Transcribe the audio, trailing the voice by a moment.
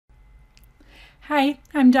Hi,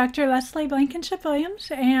 I'm Dr. Leslie Blankenship-Williams,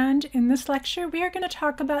 and in this lecture we are going to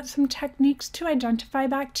talk about some techniques to identify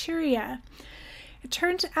bacteria. It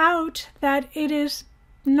turns out that it is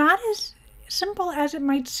not as simple as it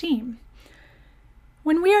might seem.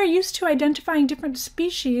 When we are used to identifying different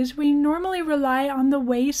species, we normally rely on the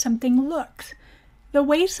way something looks. The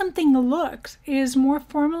way something looks is more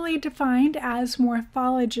formally defined as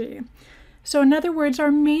morphology. So in other words,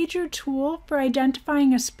 our major tool for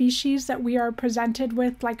identifying a species that we are presented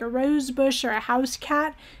with, like a rose bush or a house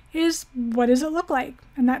cat, is what does it look like?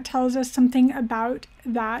 And that tells us something about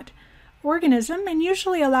that organism and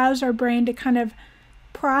usually allows our brain to kind of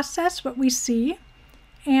process what we see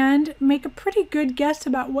and make a pretty good guess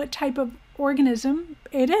about what type of organism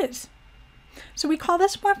it is. So we call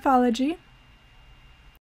this morphology.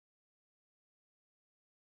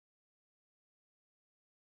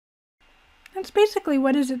 That's basically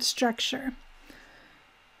what is its structure.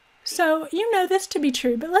 So you know this to be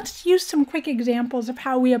true, but let's use some quick examples of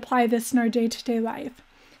how we apply this in our day-to-day life.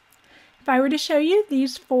 If I were to show you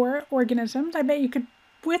these 4 organisms, I bet you could,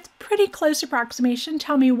 with pretty close approximation,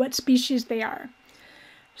 tell me what species they are.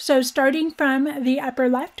 So starting from the upper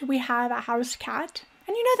left, we have a house cat.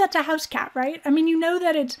 And you know that's a house cat, right? I mean, you know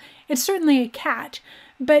that it's certainly a cat,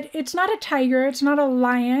 but it's not a tiger, it's not a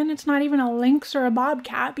lion, it's not even a lynx or a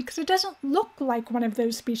bobcat, because it doesn't look like one of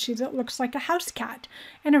those species. It looks like a house cat,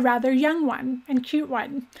 and a rather young one and cute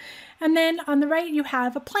one. And then on the right you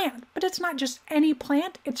have a plant, but it's not just any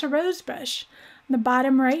plant, it's a rose bush. On the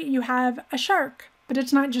bottom right you have a shark, but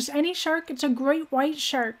it's not just any shark, it's a great white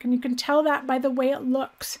shark, and you can tell that by the way it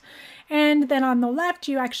looks. And then on the left,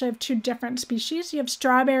 you actually have 2 different species. You have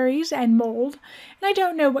strawberries and mold. And I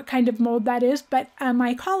don't know what kind of mold that is, but a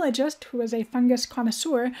mycologist, who is a fungus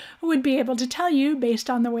connoisseur, would be able to tell you based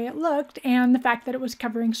on the way it looked and the fact that it was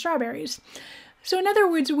covering strawberries. So in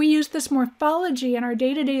other words, we use this morphology in our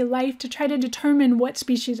day-to-day life to try to determine what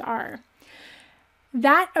species are.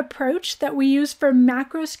 That approach that we use for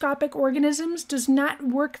macroscopic organisms does not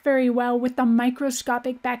work very well with the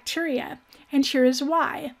microscopic bacteria. And here is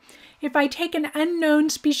why. If I take an unknown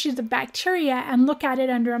species of bacteria and look at it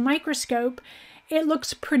under a microscope, it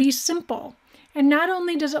looks pretty simple. And not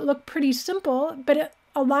only does it look pretty simple, but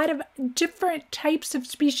a lot of different types of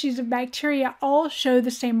species of bacteria all show the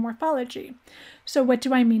same morphology. So what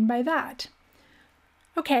do I mean by that?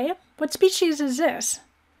 Okay, what species is this?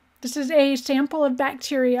 This is a sample of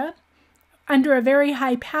bacteria under a very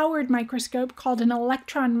high-powered microscope called an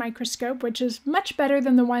electron microscope, which is much better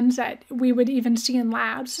than the ones that we would even see in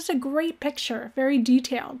labs. This is a great picture, very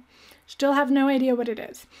detailed. Still have no idea what it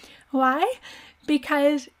is. Why?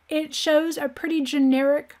 Because it shows a pretty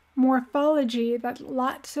generic morphology that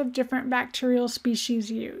lots of different bacterial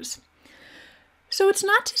species use. So it's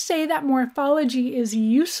not to say that morphology is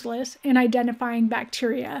useless in identifying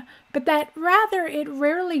bacteria, but that rather it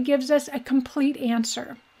rarely gives us a complete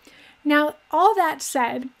answer. Now, all that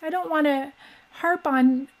said, I don't want to harp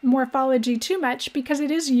on morphology too much because it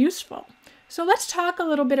is useful. So let's talk a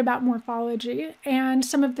little bit about morphology and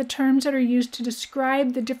some of the terms that are used to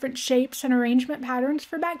describe the different shapes and arrangement patterns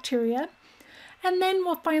for bacteria. And then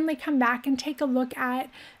we'll finally come back and take a look at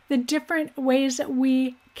the different ways that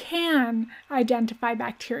we can identify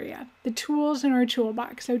bacteria, the tools in our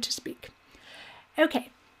toolbox, so to speak. Okay.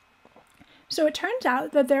 So it turns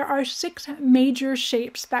out that there are 6 major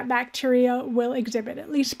shapes that bacteria will exhibit,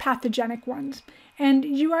 at least pathogenic ones, and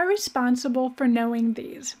you are responsible for knowing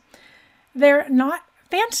these. They're not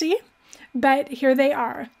fancy, but here they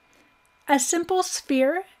are. A simple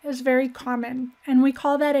sphere is very common, and we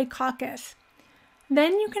call that a coccus.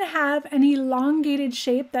 Then you can have an elongated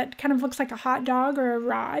shape that kind of looks like a hot dog or a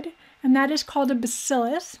rod, and that is called a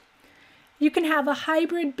bacillus. You can have a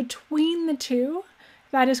hybrid between the two.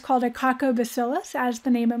 That is called a coccobacillus, as the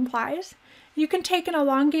name implies. You can take an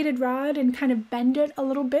elongated rod and kind of bend it a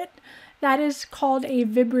little bit. That is called a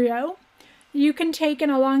vibrio. You can take an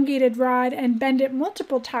elongated rod and bend it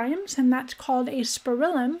multiple times, and that's called a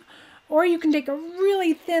spirillum. Or you can take a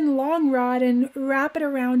really thin, long rod and wrap it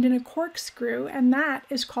around in a corkscrew, and that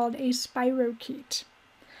is called a spirochete.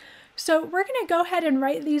 So we're going to go ahead and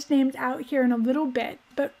write these names out here in a little bit,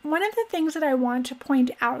 but one of the things that I want to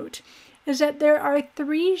point out is that there are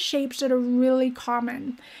 3 shapes that are really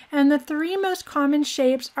common. And the 3 most common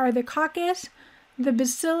shapes are the coccus, the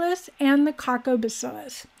bacillus, and the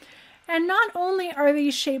coccobacillus. And not only are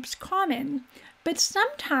these shapes common, but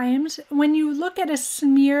sometimes when you look at a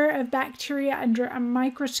smear of bacteria under a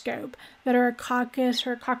microscope that are a coccus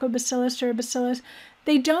or a coccobacillus or a bacillus,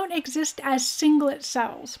 they don't exist as singlet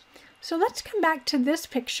cells. So let's come back to this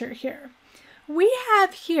picture here. We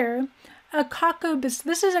have here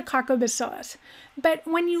this is a coccobacillus. But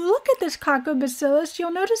when you look at this coccobacillus,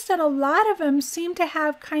 you'll notice that a lot of them seem to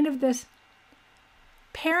have kind of this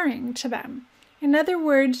pairing to them. In other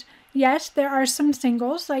words, yes, there are some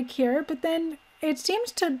singles like here, but then it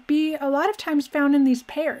seems to be a lot of times found in these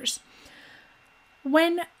pairs.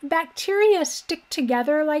 When bacteria stick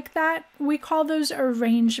together like that, we call those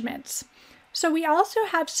arrangements. So we also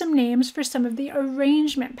have some names for some of the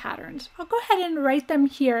arrangement patterns. I'll go ahead and write them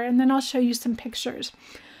here, and then I'll show you some pictures.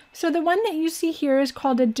 So the one that you see here is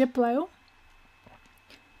called a diplo.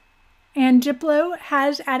 And diplo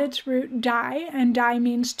has at its root di, and di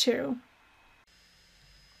means two.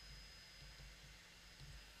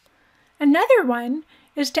 Another one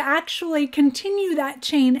is to actually continue that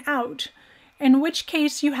chain out, in which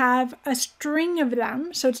case you have a string of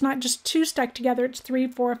them. So it's not just two stuck together, it's 3,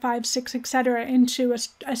 4, 5, 6, etc. into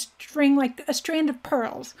a string, like a strand of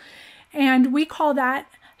pearls. And we call that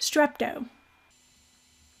strepto.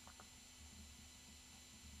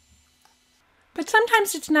 But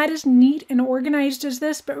sometimes it's not as neat and organized as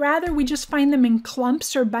this, but rather we just find them in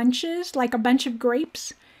clumps or bunches, like a bunch of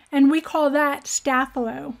grapes, and we call that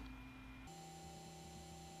staphylo.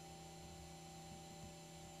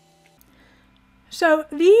 So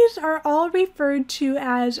these are all referred to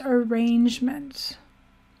as arrangements.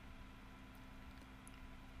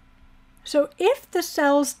 So if the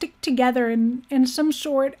cells stick together in some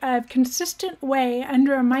sort of consistent way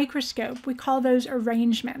under a microscope, we call those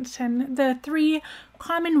arrangements. And the three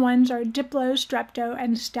common ones are diplo, strepto,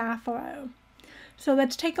 and staphylo. So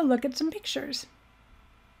let's take a look at some pictures.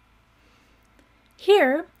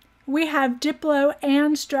 Here we have diplo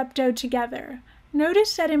and strepto together.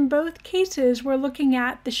 Notice that in both cases we're looking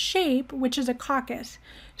at the shape, which is a coccus.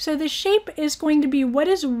 So the shape is going to be what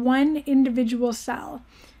is one individual cell.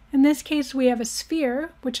 In this case we have a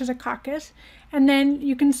sphere, which is a coccus, and then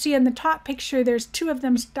you can see in the top picture there's two of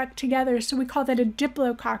them stuck together, so we call that a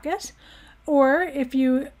diplococcus. Or if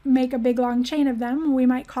you make a big long chain of them, we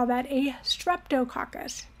might call that a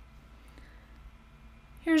streptococcus.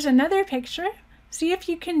 Here's another picture. See if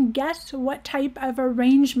you can guess what type of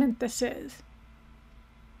arrangement this is.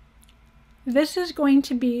 This is going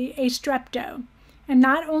to be a strepto. And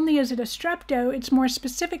not only is it a strepto, it's more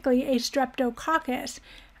specifically a streptococcus.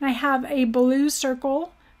 And I have a blue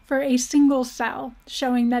circle for a single cell,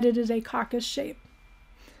 showing that it is a coccus shape.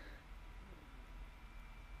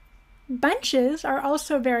 Bunches are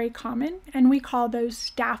also very common, and we call those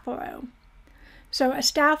staphylo. So a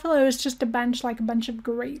staphylo is just a bunch, like a bunch of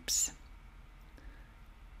grapes.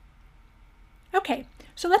 Okay.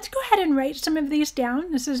 So let's go ahead and write some of these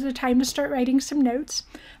down. This is the time to start writing some notes.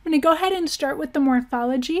 I'm going to go ahead and start with the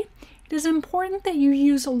morphology. It is important that you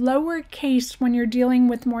use lowercase when you're dealing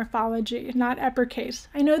with morphology, not uppercase.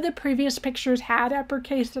 I know the previous pictures had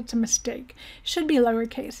uppercase. That's a mistake. It should be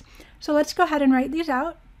lowercase. So let's go ahead and write these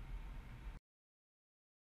out.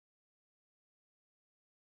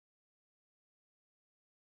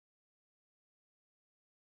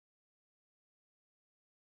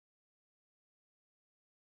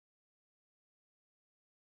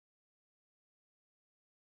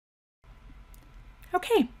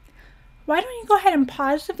 Okay, why don't you go ahead and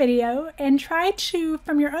pause the video and try to,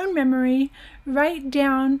 from your own memory, write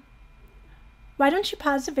down, why don't you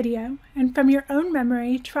pause the video and from your own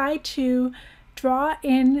memory try to draw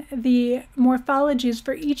in the morphologies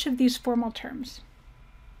for each of these formal terms.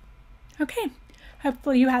 Okay,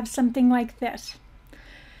 hopefully you have something like this.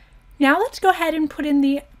 Now let's go ahead and put in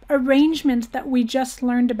the arrangements that we just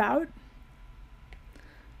learned about.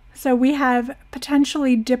 So we have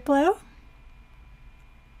potentially diplo,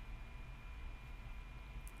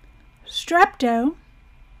 strepto,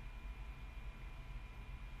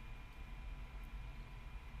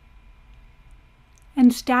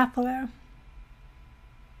 and staphylo.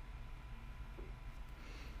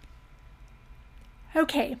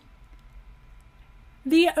 Okay,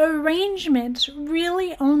 the arrangements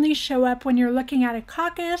really only show up when you're looking at a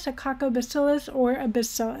coccus, a coccobacillus, or a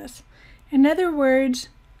bacillus. In other words,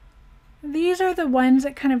 these are the ones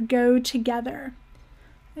that kind of go together.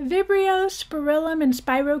 Vibrio, spirillum, and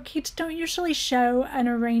spirochetes don't usually show an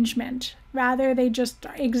arrangement. Rather, they just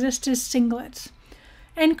exist as singlets.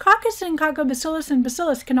 And coccus and coccobacillus and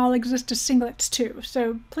bacillus can all exist as singlets too.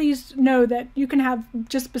 So please know that you can have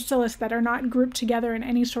just bacillus that are not grouped together in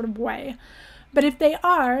any sort of way. But if they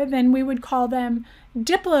are, then we would call them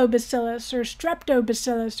diplobacillus or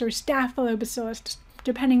streptobacillus or staphylobacillus,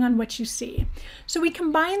 depending on what you see. So we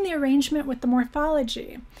combine the arrangement with the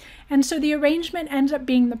morphology. And so the arrangement ends up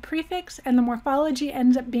being the prefix and the morphology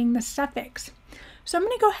ends up being the suffix. So I'm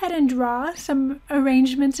going to go ahead and draw some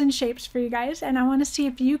arrangements and shapes for you guys, and I want to see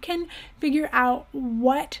if you can figure out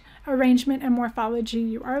what arrangement and morphology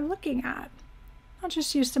you are looking at. I'll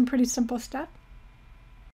just use some pretty simple stuff.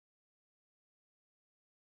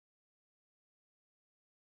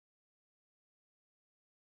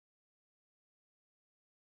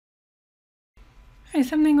 Okay,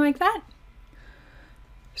 something like that.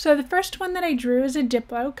 So the first one that I drew is a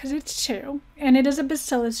diplo because it's 2, and it is a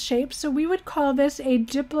bacillus shape, so we would call this a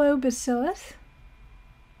diplobacillus.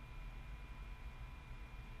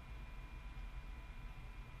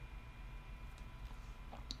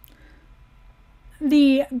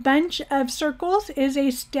 The bunch of circles is a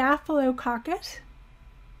staphylococcus.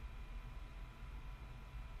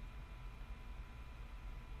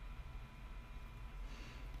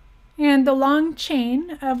 And the long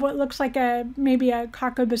chain of what looks like maybe a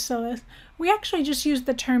coccobacillus, we actually just use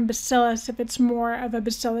the term bacillus if it's more of a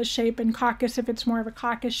bacillus shape and coccus if it's more of a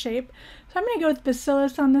coccus shape. So I'm going to go with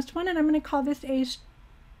bacillus on this one, and I'm going to call this a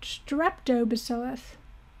streptobacillus.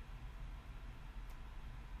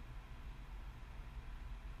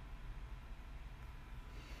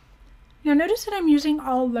 Now notice that I'm using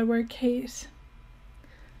all lowercase.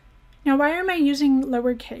 Now why am I using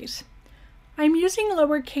lowercase? I'm using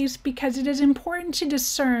lowercase because it is important to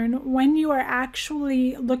discern when you are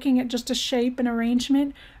actually looking at just a shape and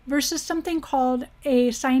arrangement versus something called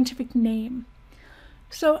a scientific name.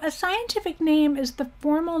 So a scientific name is the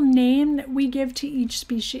formal name that we give to each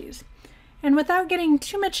species. And without getting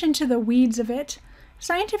too much into the weeds of it,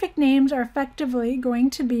 scientific names are effectively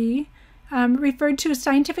going to be referred to as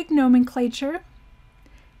scientific nomenclature.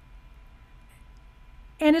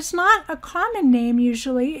 And it's not a common name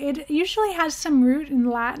usually. It usually has some root in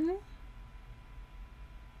Latin.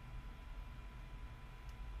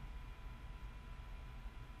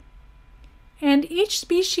 And each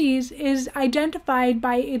species is identified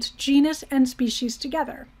by its genus and species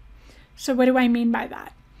together. So what do I mean by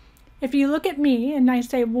that? If you look at me and I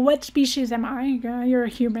say, well, what species am I? You're a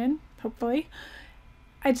human, hopefully.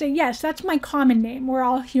 I'd say, yes, that's my common name. We're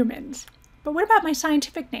all humans. But what about my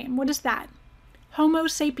scientific name? What is that? Homo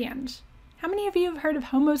sapiens. How many of you have heard of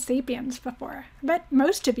Homo sapiens before? I bet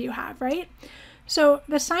most of you have, right? So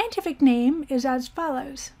the scientific name is as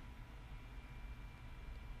follows.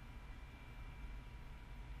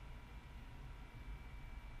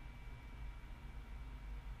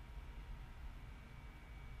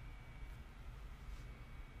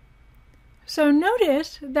 So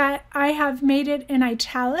notice that I have made it in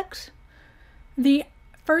italics. The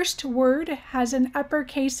first word has an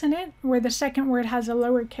uppercase in it, where the second word has a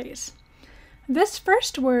lowercase. This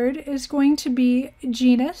first word is going to be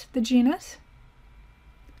genus, the genus,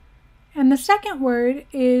 and the second word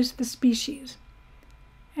is the species.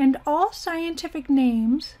 And all scientific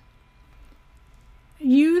names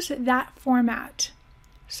use that format.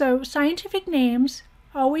 So scientific names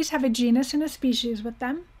always have a genus and a species with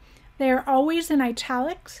them. They are always in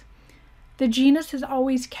italics. The genus is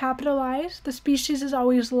always capitalized. The species is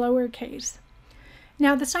always lowercase.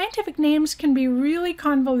 Now, the scientific names can be really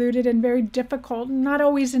convoluted and very difficult, not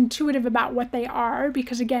always intuitive about what they are,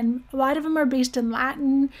 because again, a lot of them are based in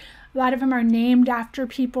Latin. A lot of them are named after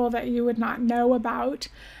people that you would not know about.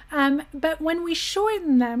 But when we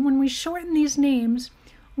shorten them, when we shorten these names,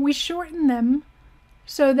 we shorten them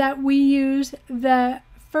so that we use the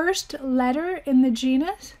first letter in the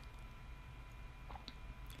genus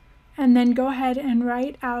and then go ahead and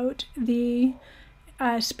write out the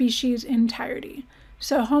species entirety.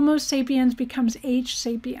 So Homo sapiens becomes H.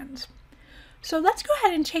 sapiens. So let's go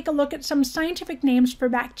ahead and take a look at some scientific names for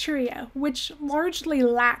bacteria, which largely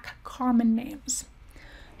lack common names.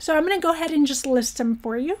 So I'm going to go ahead and just list them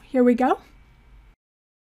for you. Here we go.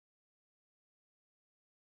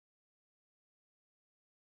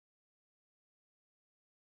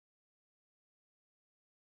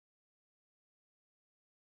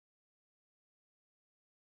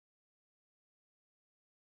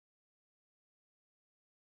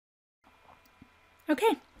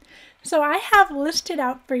 Okay, so I have listed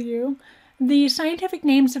out for you the scientific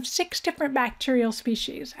names of 6 different bacterial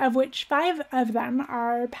species, of which 5 of them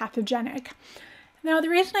are pathogenic. Now, the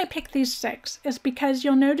reason I picked these 6 is because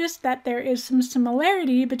you'll notice that there is some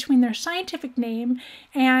similarity between their scientific name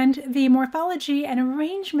and the morphology and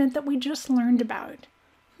arrangement that we just learned about.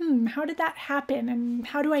 How did that happen, and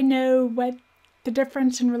how do I know what the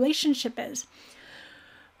difference in relationship is?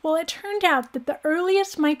 Well, it turned out that the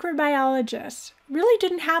earliest microbiologists really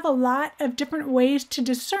didn't have a lot of different ways to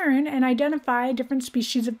discern and identify different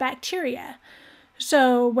species of bacteria.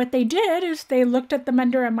 So what they did is they looked at them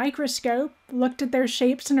under a microscope, looked at their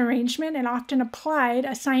shapes and arrangement, and often applied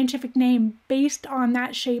a scientific name based on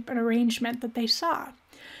that shape and arrangement that they saw.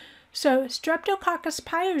 So Streptococcus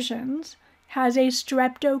pyogenes has a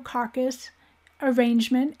streptococcus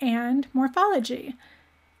arrangement and morphology.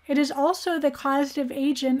 It is also the causative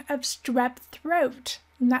agent of strep throat,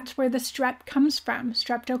 and that's where the strep comes from,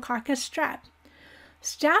 Streptococcus strep.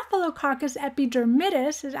 Staphylococcus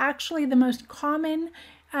epidermidis is actually the most common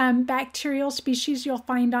bacterial species you'll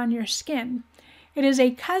find on your skin. It is a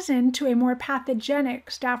cousin to a more pathogenic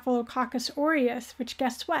Staphylococcus aureus, which,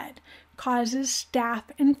 guess what, causes staph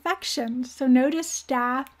infections. So notice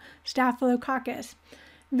staph, Staphylococcus.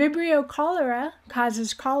 Vibrio cholera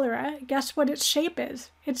causes cholera. Guess what its shape is?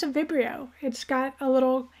 It's a vibrio. It's got a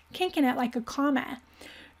little kink in it like a comma.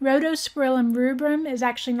 Rhodospirillum rubrum is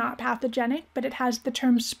actually not pathogenic, but it has the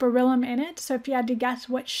term spirillum in it. So if you had to guess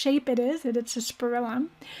what shape it is, it's a spirillum.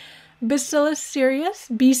 Bacillus cereus,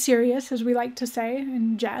 B serious as we like to say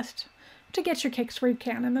in jest, to get your kicks where you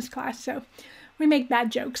can in this class. So we make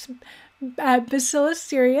bad jokes. Bacillus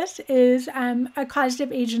cereus is a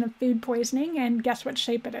causative agent of food poisoning, and guess what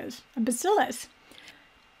shape it is? A bacillus.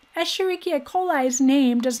 Escherichia coli's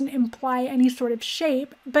name doesn't imply any sort of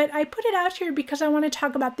shape, but I put it out here because I want to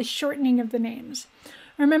talk about the shortening of the names.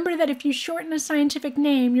 Remember that if you shorten a scientific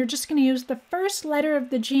name, you're just going to use the first letter of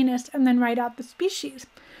the genus and then write out the species.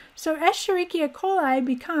 So Escherichia coli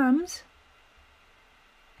becomes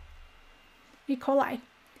E. coli,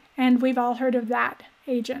 and we've all heard of that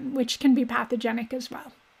agent, which can be pathogenic as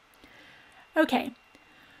well. Okay.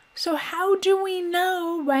 So how do we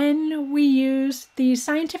know when we use the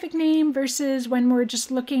scientific name versus when we're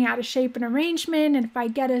just looking at a shape and arrangement? And if I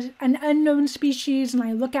get an unknown species and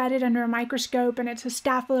I look at it under a microscope and it's a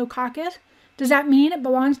Staphylococcus, does that mean it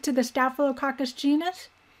belongs to the Staphylococcus genus?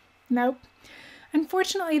 Nope.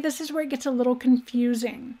 Unfortunately, this is where it gets a little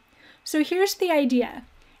confusing. So here's the idea.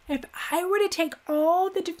 If I were to take all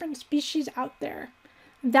the different species out there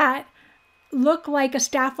that look like a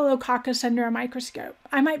Staphylococcus under a microscope,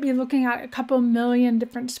 I might be looking at a couple million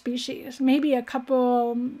different species, maybe a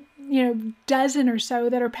couple, dozen or so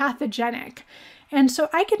that are pathogenic. And so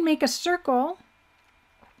I could make a circle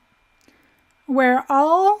where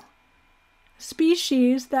all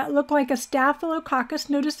species that look like a Staphylococcus,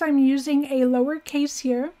 notice I'm using a lowercase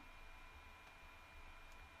here,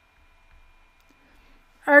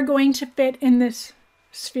 are going to fit in this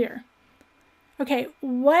sphere. Okay,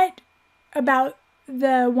 what about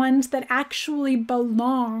the ones that actually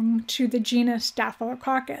belong to the genus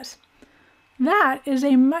Staphylococcus? That is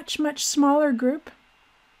a much, much smaller group,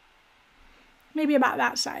 maybe about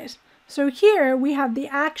that size. So here we have the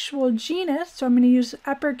actual genus, so I'm going to use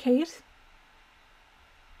uppercase,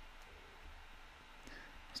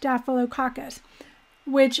 Staphylococcus,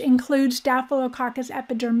 which includes Staphylococcus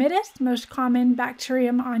epidermidis, most common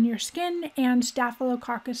bacterium on your skin, and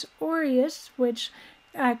Staphylococcus aureus, which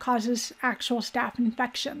causes actual staph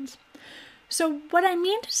infections. So what I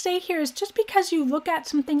mean to say here is just because you look at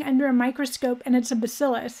something under a microscope and it's a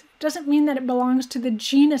bacillus, doesn't mean that it belongs to the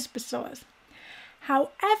genus Bacillus.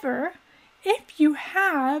 However, if you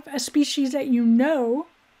have a species that you know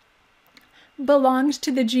belongs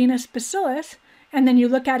to the genus Bacillus, and then you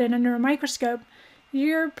look at it under a microscope,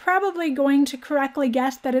 you're probably going to correctly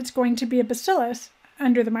guess that it's going to be a bacillus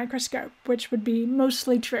under the microscope, which would be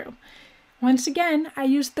mostly true. Once again, I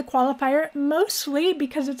use the qualifier mostly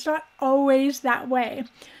because it's not always that way.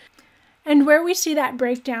 And where we see that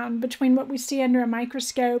breakdown between what we see under a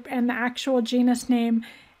microscope and the actual genus name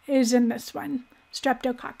is in this one,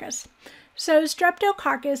 Streptococcus. So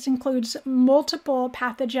Streptococcus includes multiple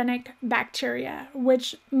pathogenic bacteria,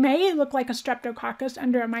 which may look like a Streptococcus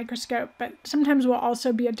under a microscope, but sometimes will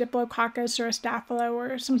also be a Diplococcus or a Staphylo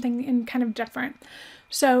or something in kind of different.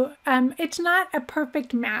 So it's not a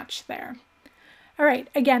perfect match there. All right,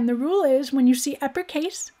 again, the rule is when you see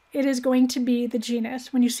uppercase, it is going to be the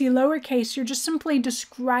genus. When you see lowercase, you're just simply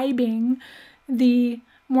describing the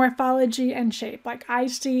morphology and shape. Like I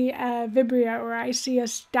see a Vibrio, or I see a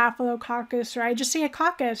Staphylococcus, or I just see a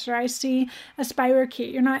coccus, or I see a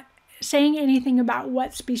spirochete. You're not saying anything about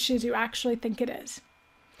what species you actually think it is.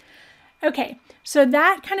 Okay, so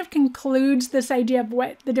that kind of concludes this idea of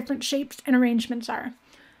what the different shapes and arrangements are.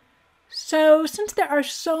 So since there are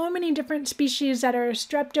so many different species that are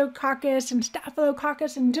Streptococcus and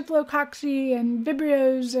Staphylococcus and Diplococcus and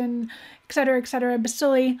Vibrios and et cetera,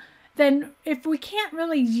 bacilli, then if we can't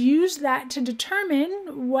really use that to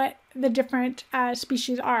determine what the different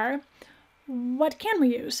species are, what can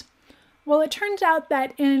we use? Well, it turns out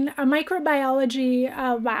that in a microbiology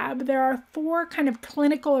lab, there are 4 kind of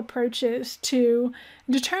clinical approaches to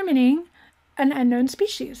determining an unknown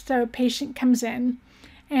species. So a patient comes in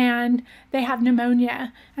and they have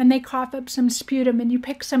pneumonia and they cough up some sputum, and you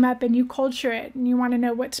pick some up and you culture it, and you want to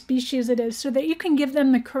know what species it is so that you can give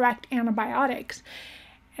them the correct antibiotics.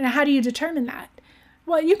 And how do you determine that?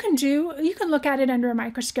 Well, you can look at it under a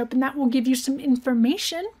microscope, and that will give you some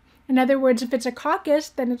information. In other words, if it's a coccus,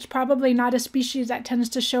 then it's probably not a species that tends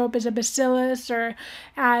to show up as a bacillus or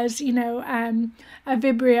as, a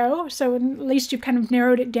vibrio. So at least you've kind of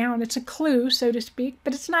narrowed it down. It's a clue, so to speak,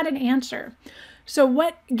 but it's not an answer. So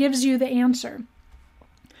what gives you the answer?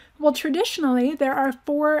 Well, traditionally, there are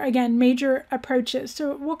 4, again, major approaches.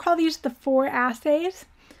 So we'll call these the 4 assays.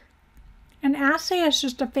 An assay is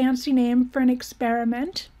just a fancy name for an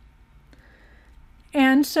experiment.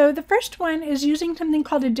 And so the first one is using something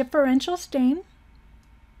called a differential stain.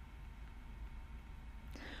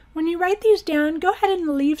 When you write these down, go ahead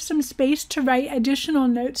and leave some space to write additional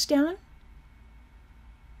notes down.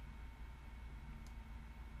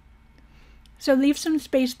 So leave some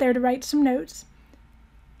space there to write some notes.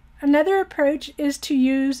 Another approach is to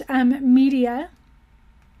use media.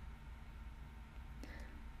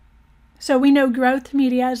 So we know growth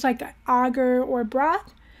media is like agar or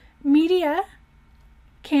broth. Media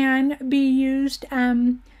can be used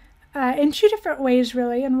in 2 different ways,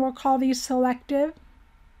 really, and we'll call these selective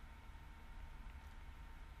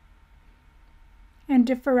and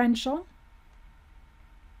differential.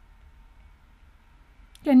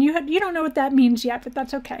 Again, you don't know what that means yet, but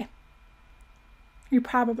that's okay. You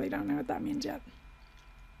probably don't know what that means yet.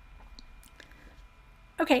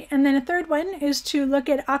 Okay, and then a third one is to look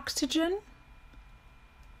at oxygen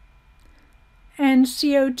and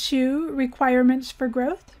CO2 requirements for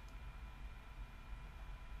growth.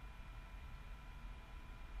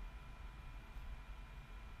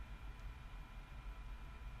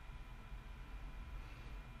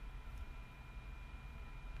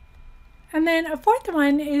 And then a fourth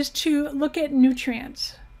one is to look at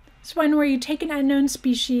nutrients. It's one where you take an unknown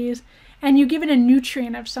species and you give it a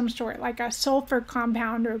nutrient of some sort, like a sulfur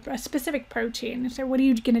compound or a specific protein. So what are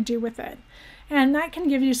you going to do with it? And that can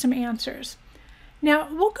give you some answers. Now,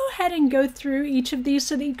 we'll go ahead and go through each of these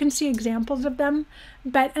so that you can see examples of them,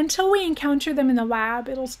 but until we encounter them in the lab,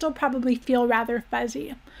 it'll still probably feel rather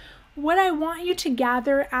fuzzy. What I want you to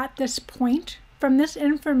gather at this point from this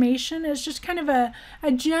information is just kind of a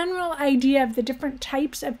general idea of the different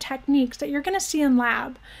types of techniques that you're going to see in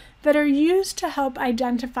lab that are used to help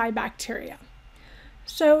identify bacteria.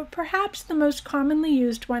 So perhaps the most commonly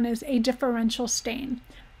used one is a differential stain.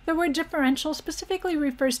 The word differential specifically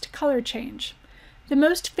refers to color change. The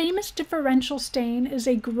most famous differential stain is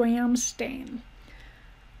a Gram stain.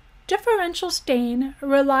 Differential stain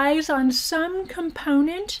relies on some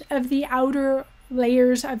component of the outer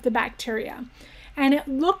layers of the bacteria, and it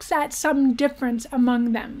looks at some difference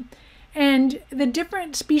among them. And the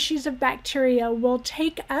different species of bacteria will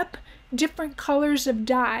take up different colors of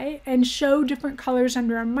dye and show different colors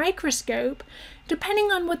under a microscope,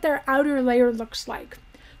 depending on what their outer layer looks like.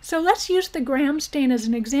 So let's use the Gram stain as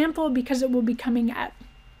an example because it will be coming up.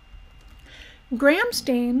 Gram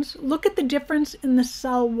stains look at the difference in the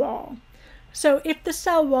cell wall. So if the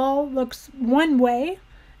cell wall looks one way,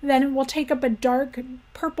 then it will take up a dark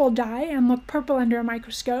purple dye and look purple under a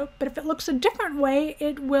microscope. But if it looks a different way,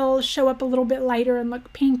 it will show up a little bit lighter and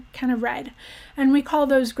look pink, kind of red. And we call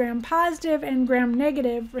those Gram positive and Gram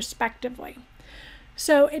negative, respectively.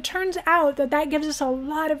 So it turns out that that gives us a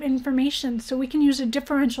lot of information. So we can use a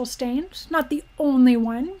differential stain. It's not the only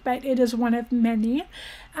one, but it is one of many,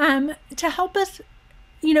 to help us,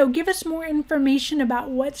 give us more information about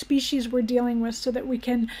what species we're dealing with so that we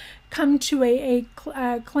can come to a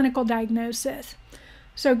clinical diagnosis.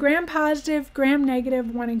 So Gram positive, Gram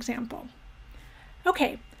negative, one example.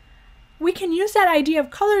 Okay, we can use that idea of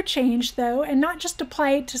color change, though, and not just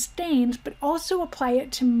apply it to stains, but also apply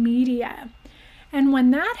it to media. And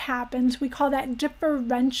when that happens, we call that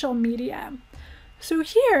differential media. So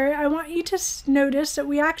here, I want you to notice that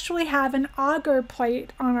we actually have an agar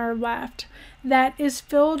plate on our left that is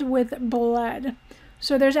filled with blood.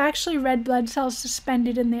 So there's actually red blood cells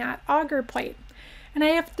suspended in that agar plate. And I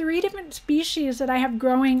have 3 different species that I have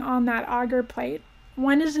growing on that agar plate.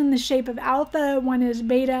 One is in the shape of alpha, one is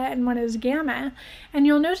beta, and one is gamma. And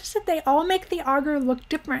you'll notice that they all make the agar look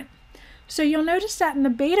different. So you'll notice that in the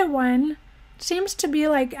beta one, seems to be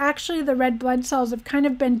like actually the red blood cells have kind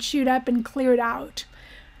of been chewed up and cleared out.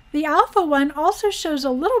 The alpha one also shows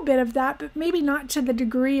a little bit of that, but maybe not to the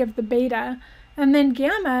degree of the beta. And then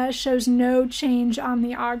gamma shows no change on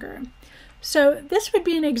the agar. So this would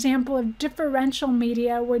be an example of differential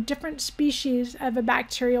media where different species of a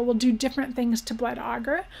bacteria will do different things to blood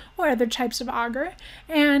agar or other types of agar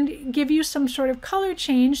and give you some sort of color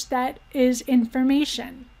change that is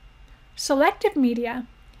information. Selective media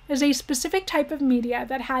is a specific type of media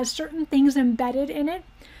that has certain things embedded in it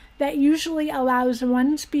that usually allows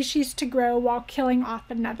one species to grow while killing off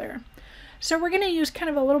another. So we're going to use kind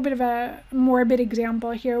of a little bit of a morbid example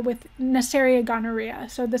here with Neisseria gonorrhea.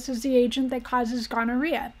 So this is the agent that causes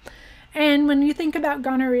gonorrhea. And when you think about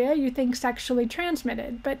gonorrhea, you think sexually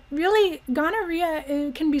transmitted. But really,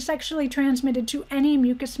 gonorrhea can be sexually transmitted to any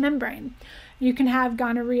mucous membrane. You can have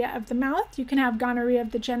gonorrhea of the mouth, you can have gonorrhea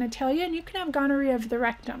of the genitalia, and you can have gonorrhea of the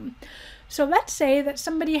rectum. So let's say that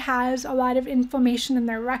somebody has a lot of inflammation in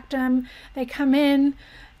their rectum. They come in,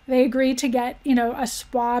 they agree to get, a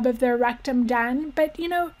swab of their rectum done. But,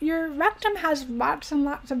 your rectum has lots and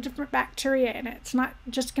lots of different bacteria in it. It's not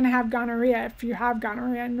just going to have gonorrhea if you have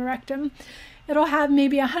gonorrhea in the rectum. It'll have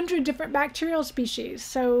maybe 100 different bacterial species.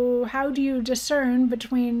 So how do you discern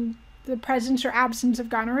between the presence or absence of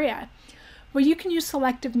gonorrhea? Well, you can use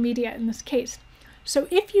selective media in this case. So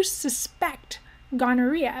if you suspect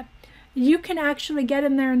gonorrhea, you can actually get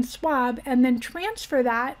in there and swab and then transfer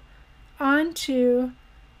that onto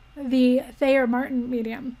the Thayer-Martin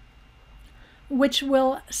medium, which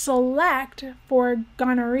will select for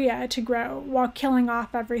gonorrhea to grow while killing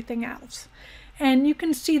off everything else. And you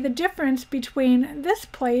can see the difference between this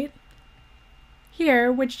plate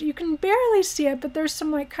here, which you can barely see it, but there's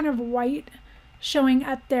some kind of white showing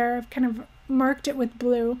up there. I've kind of marked it with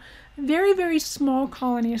blue. Very, very small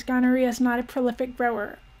colonies. Gonorrhea is not a prolific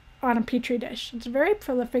grower on a petri dish. It's very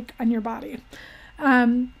prolific on your body.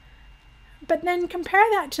 But then compare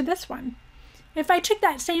that to this one. If I took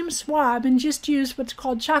that same swab and just used what's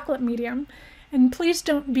called chocolate medium, and please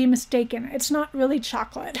don't be mistaken, it's not really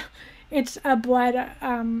chocolate. It's a blood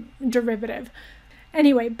derivative.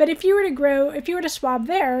 Anyway, but if you were to swab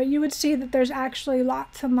there, you would see that there's actually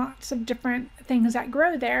lots and lots of different things that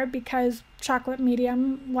grow there because chocolate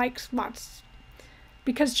medium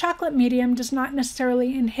does not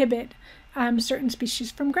necessarily inhibit certain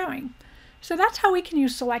species from growing. So that's how we can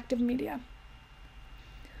use selective media.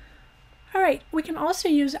 All right, we can also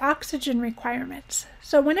use oxygen requirements.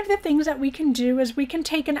 So one of the things that we can do is we can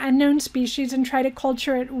take an unknown species and try to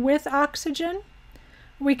culture it with oxygen.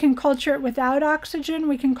 We can culture it without oxygen,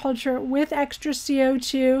 we can culture it with extra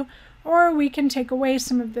CO2, or we can take away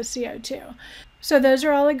some of the CO2. So those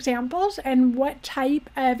are all examples, and what type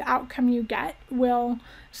of outcome you get will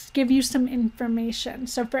give you some information.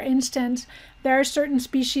 So for instance, there are certain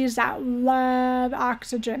species that love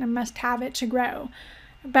oxygen and must have it to grow.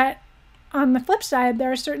 But on the flip side,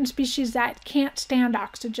 there are certain species that can't stand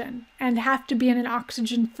oxygen and have to be in an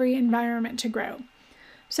oxygen-free environment to grow.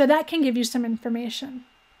 So that can give you some information.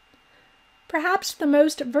 Perhaps the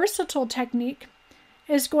most versatile technique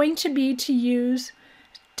is going to be to use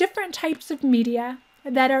different types of media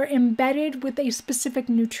that are embedded with a specific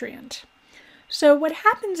nutrient. So what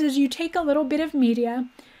happens is you take a little bit of media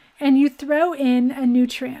and you throw in a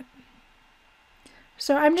nutrient.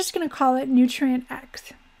 So I'm just going to call it nutrient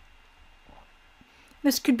X.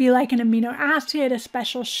 This could be like an amino acid, a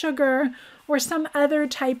special sugar, or some other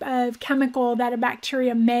type of chemical that a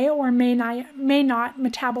bacteria may or may not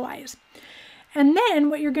metabolize. And then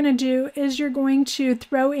what you're going to do is you're going to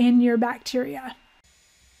throw in your bacteria.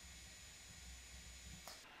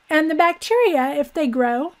 And the bacteria, if they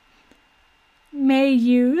grow, may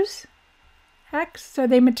use X, so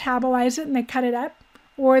they metabolize it and they cut it up,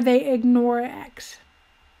 or they ignore X,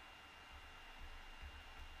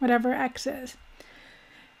 whatever X is.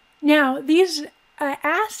 Now, these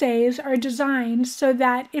assays are designed so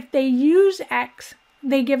that if they use X,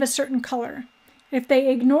 they give a certain color. If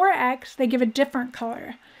they ignore X, they give a different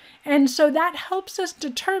color. And so that helps us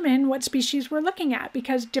determine what species we're looking at,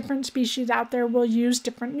 because different species out there will use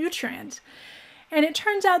different nutrients. And it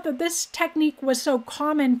turns out that this technique was so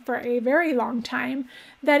common for a very long time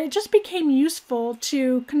that it just became useful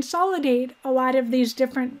to consolidate a lot of these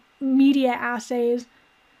different media assays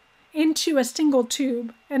into a single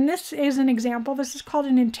tube. And this is an example. This is called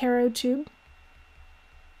an enterotube.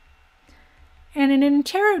 And in an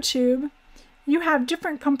enterotube, you have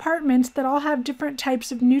different compartments that all have different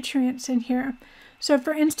types of nutrients in here. So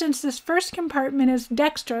for instance, this first compartment is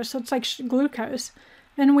dextrose, so it's like glucose.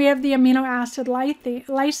 Then we have the amino acid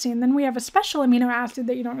lysine. Then we have a special amino acid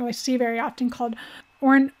that you don't really see very often called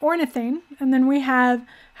ornithine. And then we have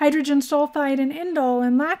hydrogen sulfide and indole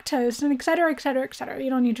and lactose and et cetera, et cetera, et cetera. You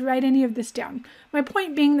don't need to write any of this down. My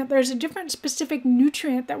point being that there's a different specific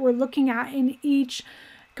nutrient that we're looking at in each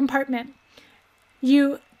compartment.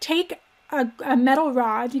 You take a metal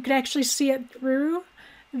rod. You could actually see it through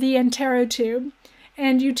the enterotube.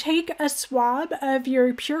 And you take a swab of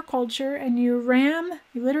your pure culture and you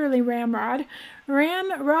literally ramrod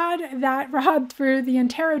that rod through the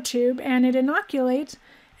enterotube, and it inoculates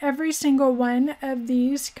every single one of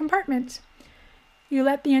these compartments. You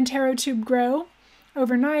let the enterotube grow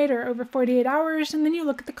overnight or over 48 hours, and then you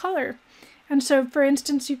look at the color. And so, for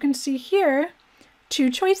instance, you can see here 2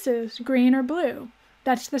 choices, green or blue.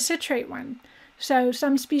 That's the citrate one. So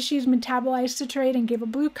some species metabolized citrate and gave a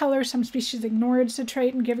blue color, some species ignored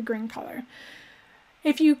citrate and gave a green color.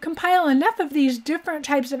 If you compile enough of these different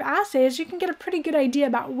types of assays, you can get a pretty good idea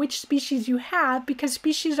about which species you have, because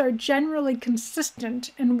species are generally consistent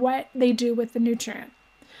in what they do with the nutrient.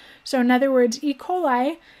 So in other words, E.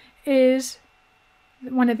 coli is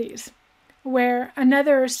one of these, where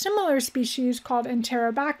another similar species called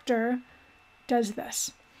Enterobacter does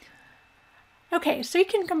this. Okay, so you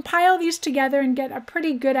can compile these together and get a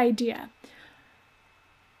pretty good idea.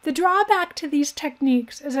 The drawback to these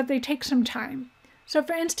techniques is that they take some time. So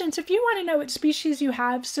for instance, if you want to know what species you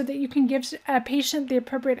have so that you can give a patient the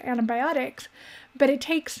appropriate antibiotics, but it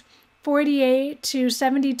takes 48 to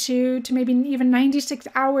 72 to maybe even 96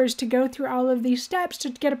 hours to go through all of these steps to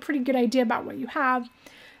get a pretty good idea about what you have,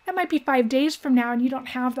 that might be 5 days from now and you don't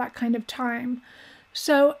have that kind of time.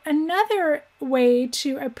 So another way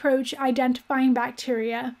to approach identifying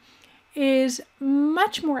bacteria is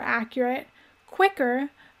much more accurate, quicker,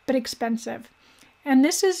 but expensive. And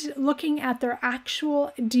this is looking at their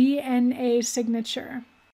actual DNA signature.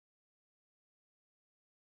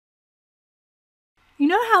 You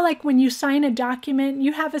know how like when you sign a document,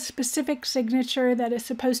 you have a specific signature that is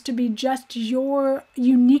supposed to be just your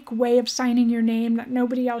unique way of signing your name that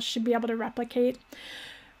nobody else should be able to replicate?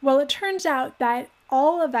 Well, it turns out that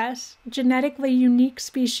all of us genetically unique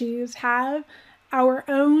species have our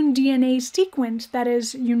own DNA sequence that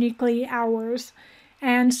is uniquely ours.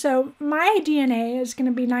 And so my DNA is going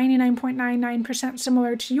to be 99.99%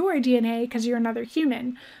 similar to your DNA because you're another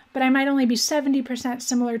human, but I might only be 70%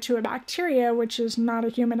 similar to a bacteria, which is not a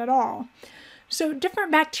human at all. So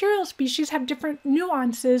different bacterial species have different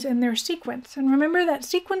nuances in their sequence. And remember that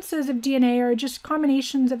sequences of DNA are just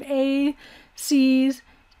combinations of A, C's,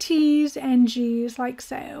 T's, and G's, like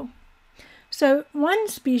so. So one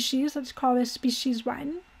species, let's call this species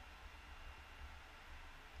 1,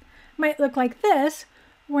 might look like this,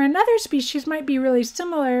 where another species might be really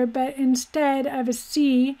similar, but instead of a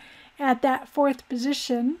C at that 4th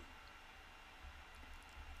position,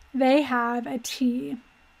 they have a T.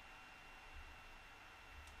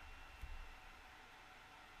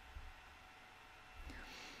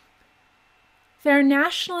 There are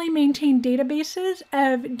nationally maintained databases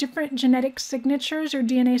of different genetic signatures or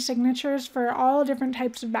DNA signatures for all different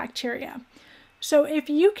types of bacteria. So if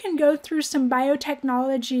you can go through some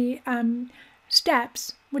biotechnology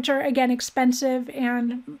steps, which are again expensive,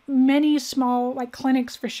 and many small like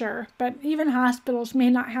clinics for sure, but even hospitals may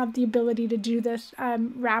not have the ability to do this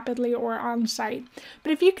rapidly or on site.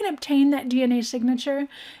 But if you can obtain that DNA signature,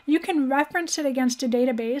 you can reference it against a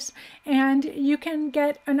database and you can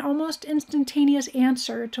get an almost instantaneous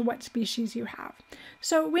answer to what species you have.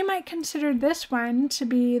 So we might consider this one to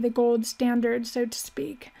be the gold standard, so to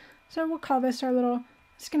speak. So we'll call this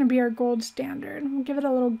it's going to be our gold standard. We'll give it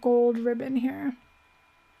a little gold ribbon here.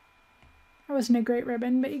 That wasn't a great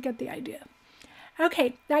ribbon, but you get the idea.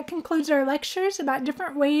 Okay, that concludes our lectures about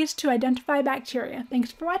different ways to identify bacteria.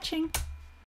 Thanks for watching.